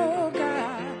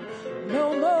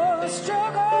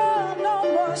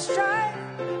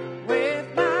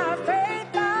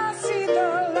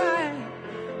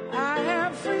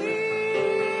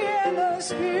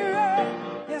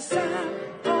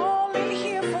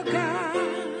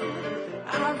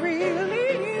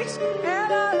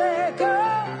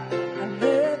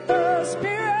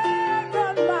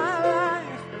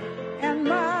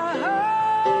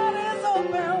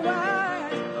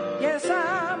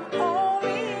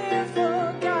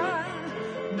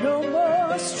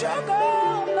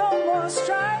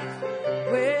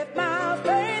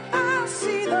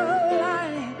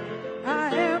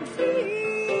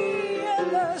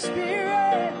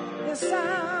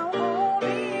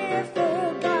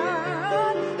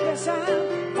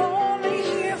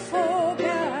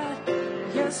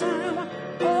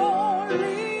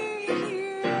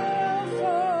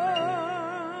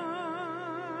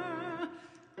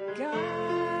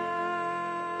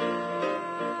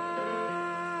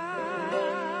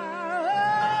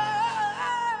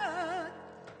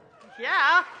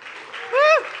Yeah.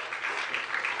 Woo!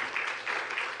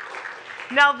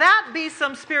 Now that be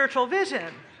some spiritual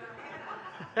vision.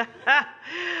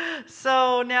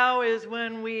 So now is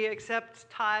when we accept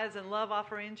tithes and love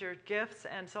offerings, your gifts.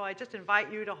 And so I just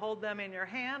invite you to hold them in your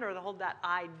hand, or to hold that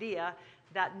idea,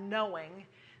 that knowing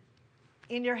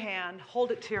in your hand.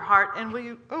 Hold it to your heart. And will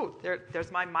you,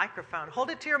 there's my microphone. Hold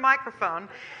it to your microphone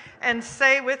and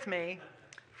say with me,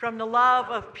 from the love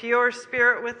of pure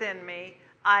spirit within me,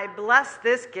 I bless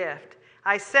this gift.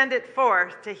 I send it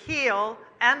forth to heal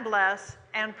and bless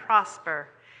and prosper.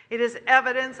 It is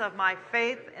evidence of my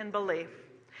faith and belief.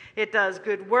 It does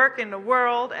good work in the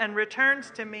world and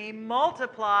returns to me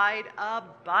multiplied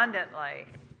abundantly.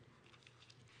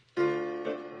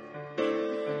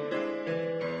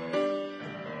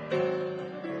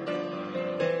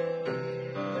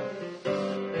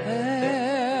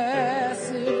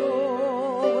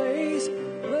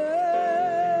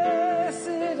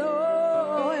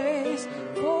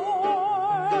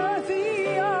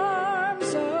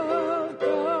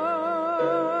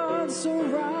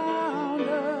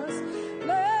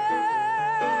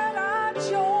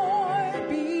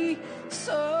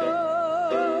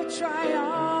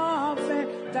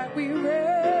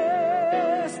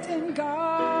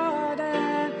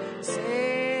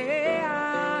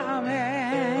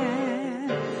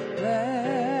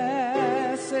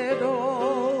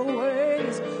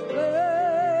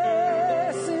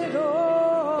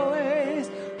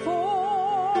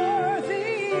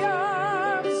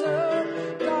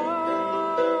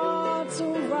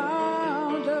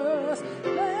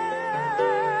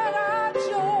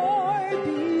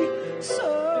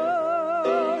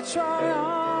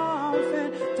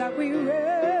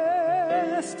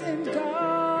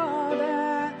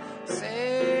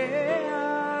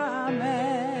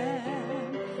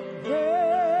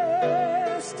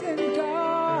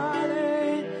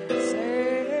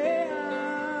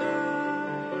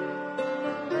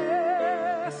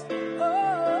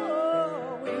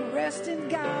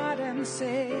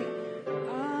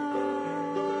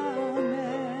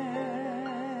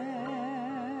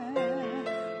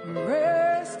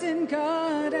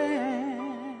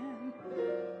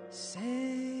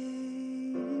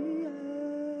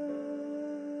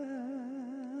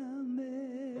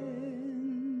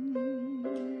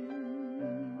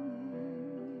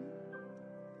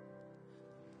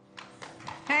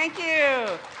 Thank you.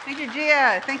 Thank you,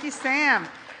 Gia. Thank you, Sam.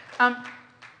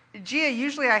 Gia,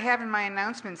 usually I have in my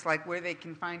announcements like where they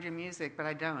can find your music, but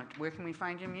I don't. Where can we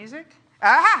find your music?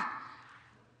 Aha!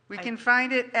 We can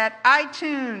find it at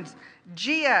iTunes.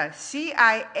 Gia,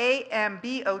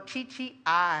 Ciambotti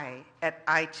at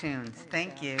iTunes.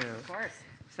 Thank you. Of course.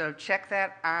 So check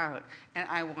that out. And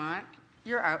I want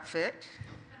your outfit,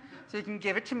 so you can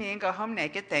give it to me and go home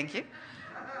naked. Thank you.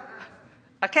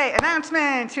 Okay,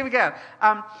 announcements. Here we go.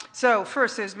 So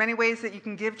first, there's many ways that you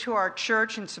can give to our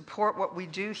church and support what we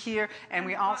do here. And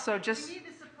we also just... We need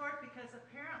to support because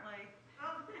apparently...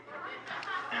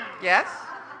 Yes?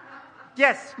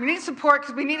 Yes, we need support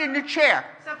because we need a new chair.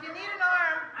 So if you need an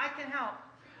arm, I can help.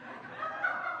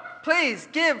 Please,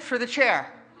 give for the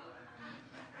chair.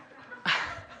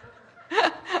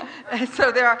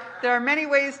 So there are many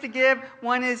ways to give.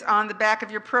 One is on the back of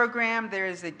your program. There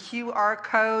is a QR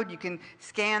code. You can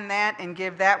scan that and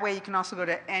give that way. You can also go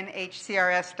to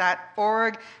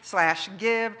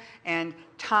NHCRS.org/give and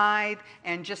tithe.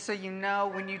 And just so you know,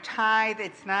 when you tithe,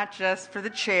 it's not just for the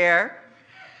chair.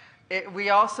 We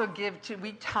also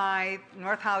tithe,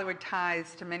 North Hollywood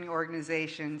tithes to many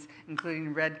organizations,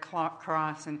 including Red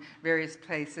Cross and various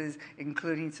places,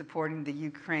 including supporting the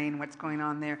Ukraine, what's going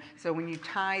on there. So when you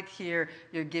tithe here,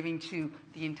 you're giving to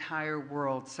the entire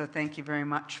world. So thank you very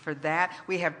much for that.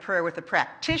 We have prayer with a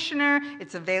practitioner.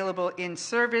 It's available in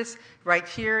service right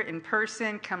here in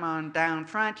person. Come on down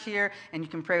front here, and you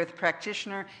can pray with a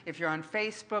practitioner. If you're on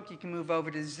Facebook, you can move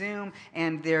over to Zoom,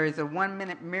 and there is a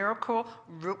 1-minute miracle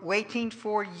waiting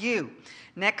for you.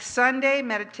 Next Sunday,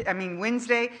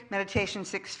 Wednesday, meditation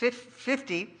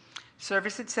 6:50,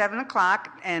 service at 7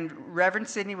 o'clock, and Rev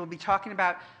Sydney will be talking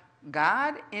about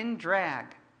God in drag.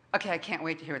 Okay, I can't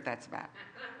wait to hear what that's about.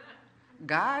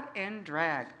 God in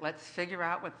drag. Let's figure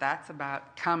out what that's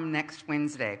about come next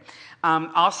Wednesday.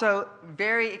 Also,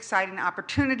 very exciting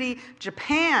opportunity,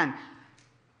 Japan.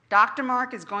 Dr.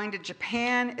 Mark is going to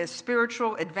Japan, a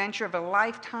spiritual adventure of a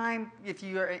lifetime. If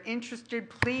you are interested,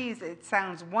 please, it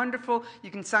sounds wonderful.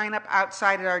 You can sign up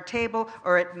outside at our table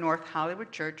or at North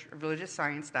Hollywood Church or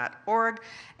religiouscience.org.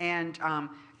 And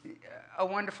a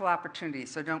wonderful opportunity,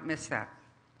 so don't miss that.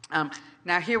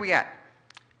 Now, here we are.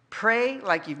 Pray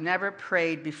like you've never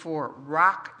prayed before.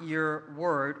 Rock your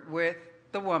word with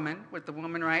the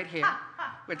woman right here,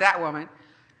 with that woman,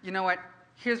 you know what?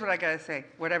 Here's what I got to say.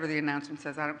 Whatever the announcement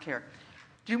says, I don't care.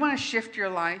 Do you want to shift your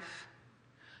life?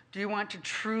 Do you want to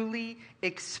truly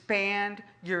expand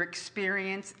your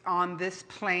experience on this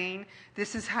plane?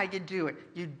 This is how you do it.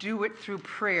 You do it through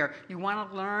prayer. You want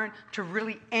to learn to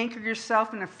really anchor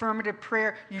yourself in affirmative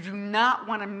prayer. You do not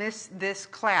want to miss this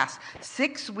class.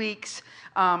 6 weeks.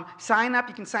 Sign up.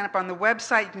 You can sign up on the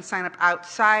website. You can sign up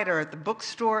outside or at the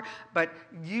bookstore. But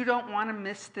you don't want to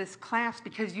miss this class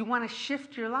because you want to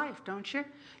shift your life, don't you?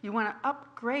 You want to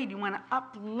upgrade. You want to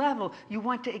up-level. You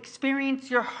want to experience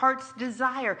your heart's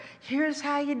desire. Here's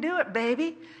how you do it,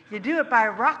 baby. You do it by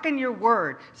rocking your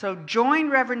word. So join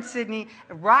Reverend Sydney,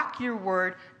 rock your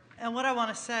word. And what I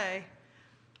want to say,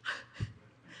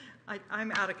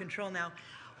 I'm out of control now.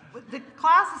 The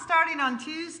class is starting on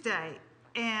Tuesday,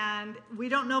 and we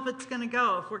don't know if it's going to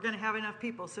go, if we're going to have enough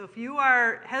people. So if you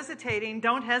are hesitating,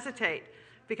 don't hesitate,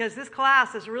 because this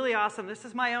class is really awesome. This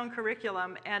is my own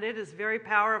curriculum, and it is very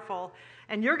powerful.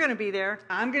 And you're going to be there.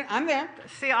 I'm there.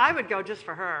 See, I would go just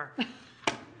for her.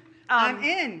 I'm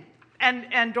in.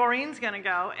 And Doreen's going to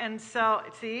go. And so,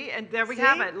 see, and there we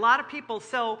have it. A lot of people.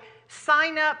 So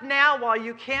sign up now while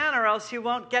you can, or else you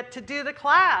won't get to do the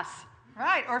class.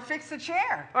 Right, or fix the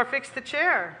chair. Or fix the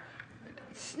chair.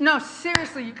 No,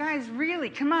 seriously, you guys, really,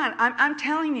 come on. I'm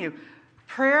telling you,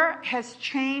 prayer has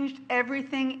changed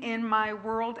everything in my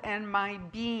world and my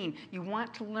being. You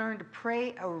want to learn to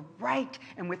pray right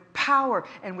and with power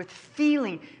and with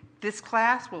feeling. This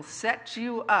class will set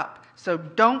you up. So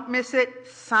don't miss it.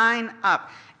 Sign up.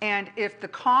 And if the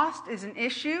cost is an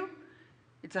issue,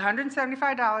 it's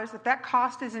 $175. If that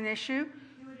cost is an issue,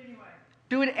 do it anyway.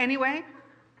 Do it anyway.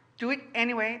 Do it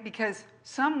anyway, because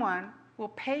someone will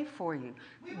pay for you.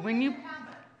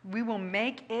 We will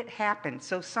make it happen.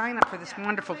 So sign up for this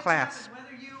wonderful class.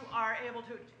 Whether you are able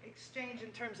to exchange in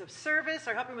terms of service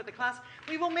or helping with the class,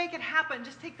 we will make it happen.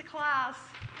 Just take the class.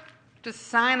 Just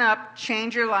sign up,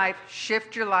 change your life,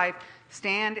 shift your life,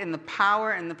 stand in the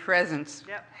power and the presence.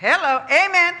 Yep. Hello,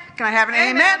 amen. Can I have an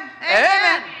amen?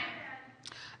 Amen.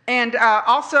 And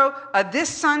also, this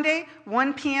Sunday,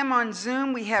 1 p.m. on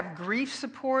Zoom, we have grief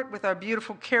support with our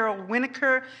beautiful Carol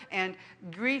Winokur. And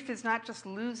grief is not just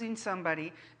losing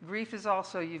somebody. Grief is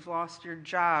also you've lost your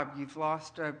job, you've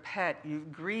lost a pet.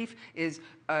 Grief is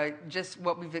just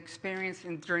what we've experienced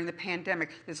during the pandemic.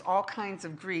 There's all kinds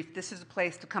of grief. This is a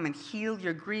place to come and heal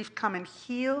your grief. Come and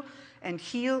heal and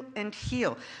heal and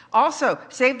heal. Also,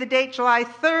 save the date, July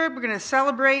 3rd. We're going to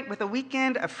celebrate with a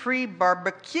weekend of free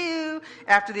barbecue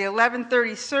after the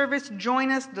 11:30 service. Join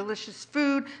us. Delicious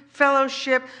food,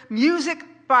 fellowship, music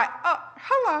by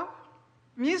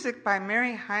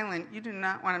Mary Hyland. You do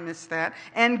not want to miss that.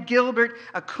 And Gilbert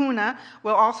Acuna.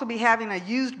 We'll also be having a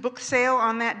used book sale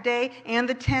on that day and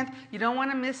the 10th. You don't want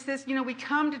to miss this. You know, we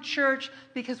come to church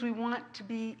because we want to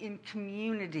be in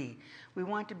community. We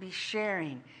want to be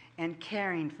sharing and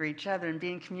caring for each other and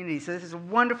being community. So this is a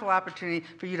wonderful opportunity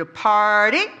for you to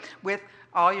party with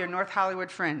all your North Hollywood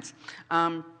friends.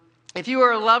 If you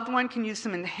or a loved one can use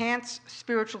some enhanced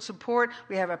spiritual support,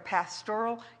 we have a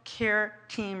pastoral care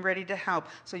team ready to help.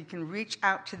 So you can reach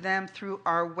out to them through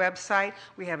our website.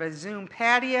 We have a Zoom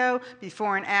patio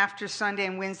before and after Sunday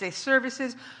and Wednesday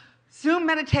services. Zoom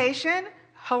meditation,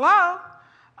 hello.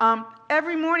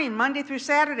 Every morning, Monday through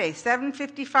Saturday,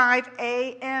 7:55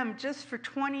 a.m., just for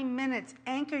 20 minutes.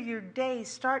 Anchor your day.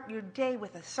 Start your day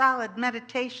with a solid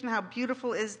meditation. How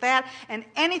beautiful is that? And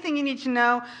anything you need to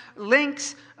know,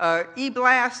 links,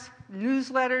 e-blasts,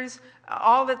 newsletters,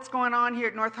 all that's going on here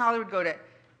at North Hollywood, go to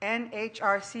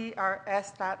NHCRS.org.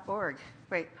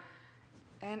 Wait,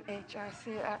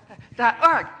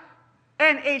 NHCRS.org.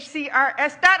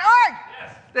 NHCRS.org.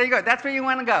 Yes. There you go. That's where you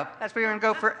want to go. That's where you want to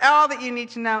go for all that you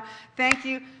need to know. Thank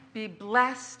you. Be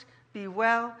blessed, be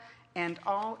well, and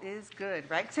all is good.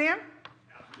 Right, Sam?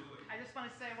 Absolutely. I just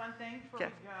want to say one thing before we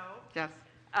go. Yes.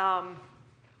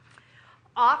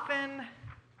 Often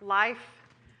life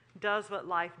does what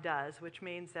life does, which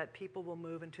means that people will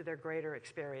move into their greater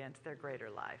experience, their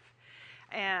greater life.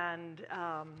 And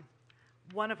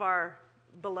one of our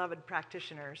beloved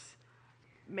practitioners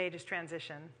made his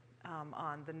transition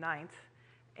on the 9th,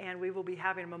 and we will be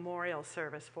having a memorial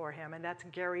service for him, and that's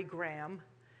Gary Graham,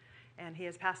 and he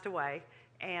has passed away.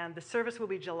 And the service will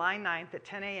be July 9th at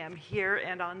 10 a.m. here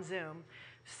and on Zoom.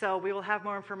 So we will have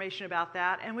more information about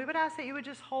that, and we would ask that you would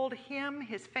just hold him,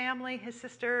 his family, his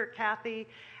sister Kathy,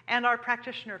 and our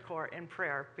practitioner corps in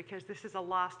prayer, because this is a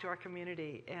loss to our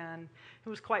community, and it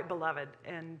was quite beloved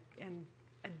and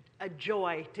a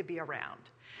joy to be around.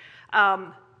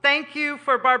 Thank you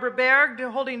for Barbara Berg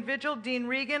holding vigil, Dean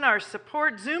Regan, our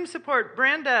support, Zoom support,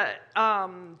 Brenda,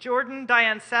 Jordan,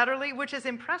 Diane Satterley, which is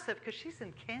impressive because she's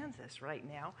in Kansas right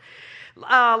now.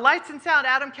 Lights and sound,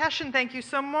 Adam Cashin, thank you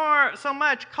so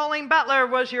much. Colleen Butler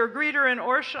was your greeter in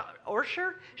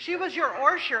Orsher? She was your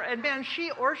Orsher, and man,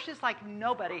 she Orshes like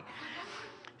nobody.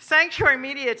 Sanctuary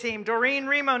Media Team, Doreen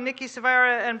Remo, Nikki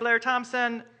Savara, and Blair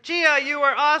Thompson. Gia, you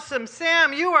are awesome.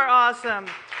 Sam, you are awesome.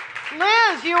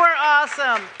 Liz, you are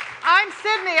awesome. I'm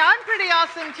Sydney. I'm pretty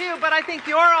awesome too, but I think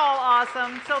you're all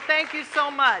awesome. So thank you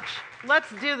so much. Let's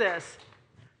do this.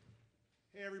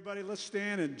 Hey, everybody, let's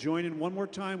stand and join in one more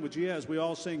time with Gia as we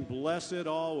all sing Blessed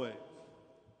Always.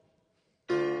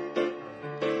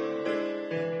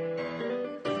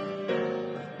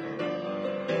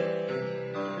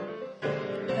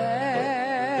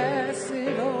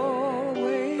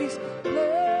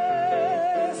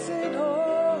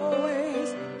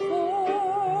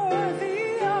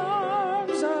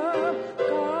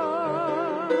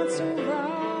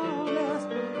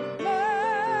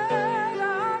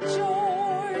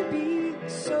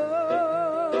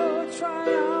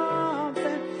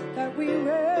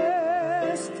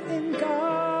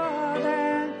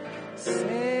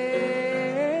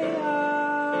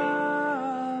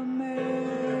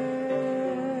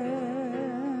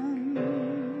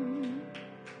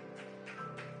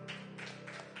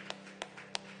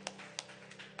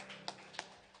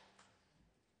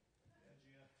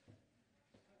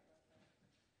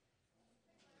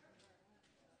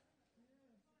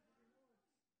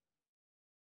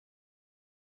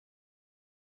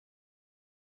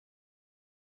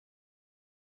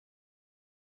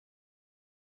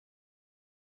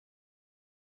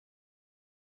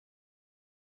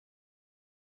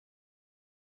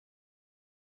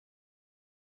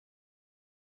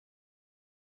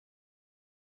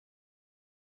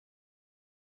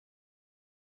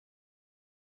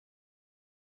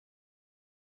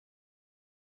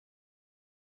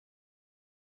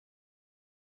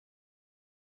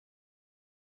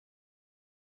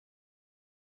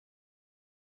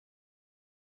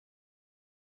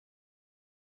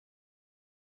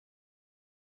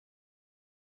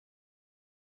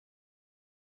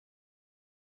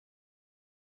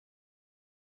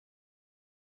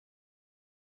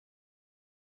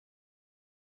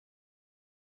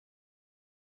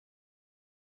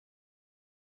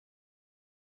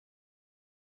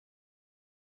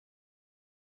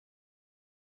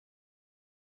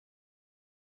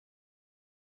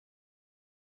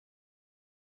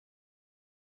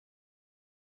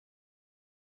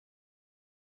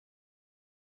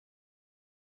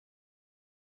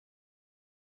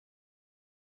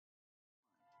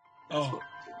 Oh.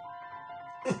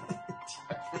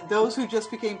 And those who just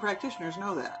became practitioners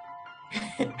know that.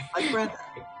 Like Brenda.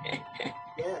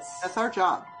 Yes. That's our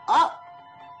job.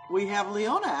 We have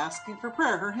Leona asking for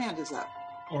prayer. Her hand is up.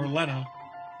 Or Lena.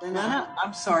 Lena,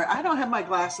 I'm sorry. I don't have my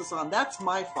glasses on. That's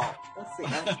my fault. Let's see.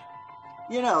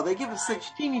 You know, they give us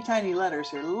such teeny tiny letters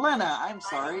here. Lena, I'm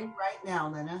sorry. Right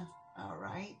now, Lena. All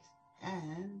right.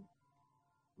 And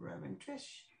Reverend Trish.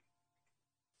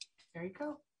 There you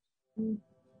go.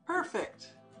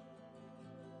 Perfect.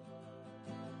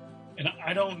 And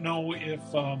I don't know if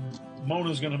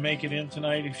Mona's going to make it in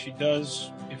tonight. If she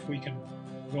does, if we can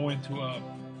go into a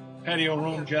patio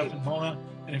room, Jeff and Mona.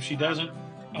 And if she doesn't,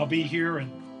 I'll be here.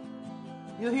 And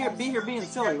you'll be here being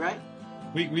silly, right?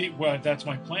 Well, that's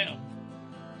my plan.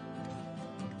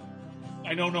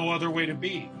 I know no other way to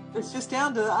be. It's just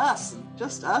down to us,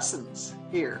 just us'ns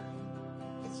here.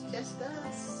 It's just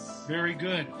us. Very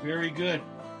good, very good.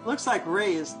 Looks like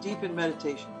Ray is deep in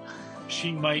meditation.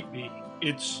 She might be.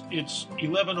 It's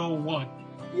 11:01.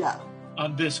 Yeah.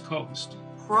 On this coast.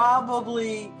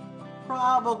 Probably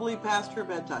past her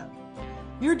bedtime.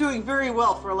 You're doing very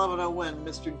well for 11:01,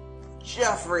 Mr.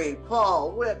 Jeffrey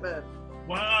Paul Whitman.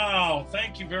 Wow,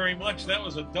 thank you very much. That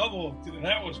was a double.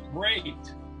 That was great.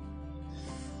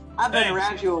 I've been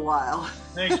around you a while.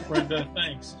 Thanks, Brenda.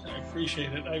 Thanks. I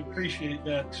appreciate it. I appreciate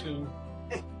that too.